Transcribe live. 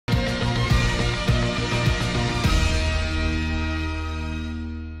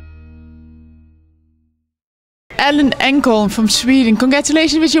Ekholm from Sweden.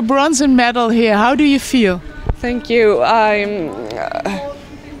 Congratulations with your bronze medal here. How do you feel? Thank you. I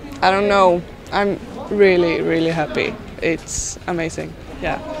don't know. I'm really, really happy. It's amazing.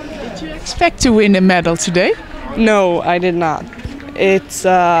 Yeah. Did you expect to win a medal today? No, I did not. It's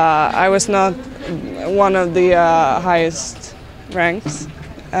I was not one of the highest ranks,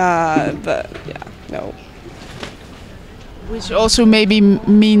 but yeah, no. Which also maybe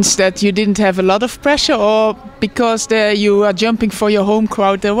means that you didn't have a lot of pressure, or because you are jumping for your home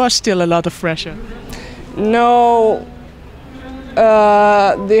crowd, there was still a lot of pressure? No,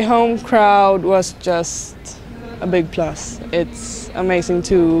 the home crowd was just a big plus. It's amazing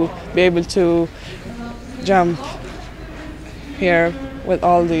to be able to jump here with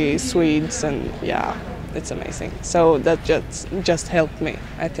all the Swedes, and yeah, it's amazing. So that just helped me,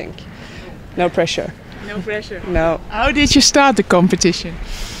 I think. No pressure. No pressure? No. How did you start the competition?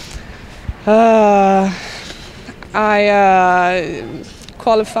 I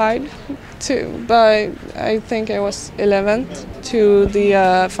qualified but I think I was 11th to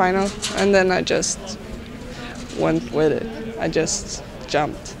the final, and then I just went with it. I just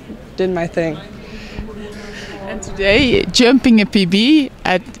jumped, did my thing. And today, jumping a PB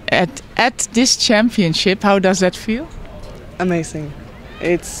at this championship, how does that feel? Amazing.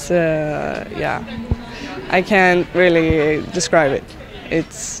 It's yeah, I can't really describe it.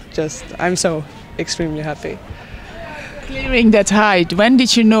 It's just, I'm so extremely happy. Clearing that height, when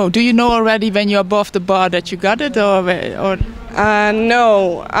did you know? Do you know already when you're above the bar that you got it, or?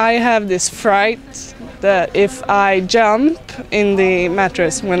 No, I have this fright that if I jump in the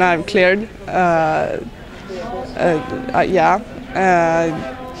mattress when I'm cleared,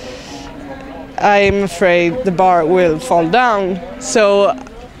 I'm afraid the bar will fall down. So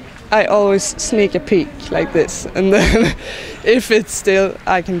I always sneak a peek like this, and then if it's still,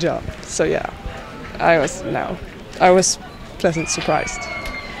 I can jump. So yeah, I was pleasantly surprised.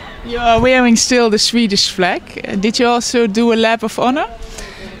 You are wearing still the Swedish flag. Did you also do a lap of honor?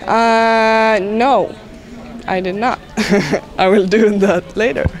 No, I did not. I will do that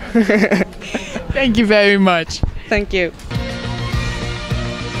later. Thank you very much. Thank you.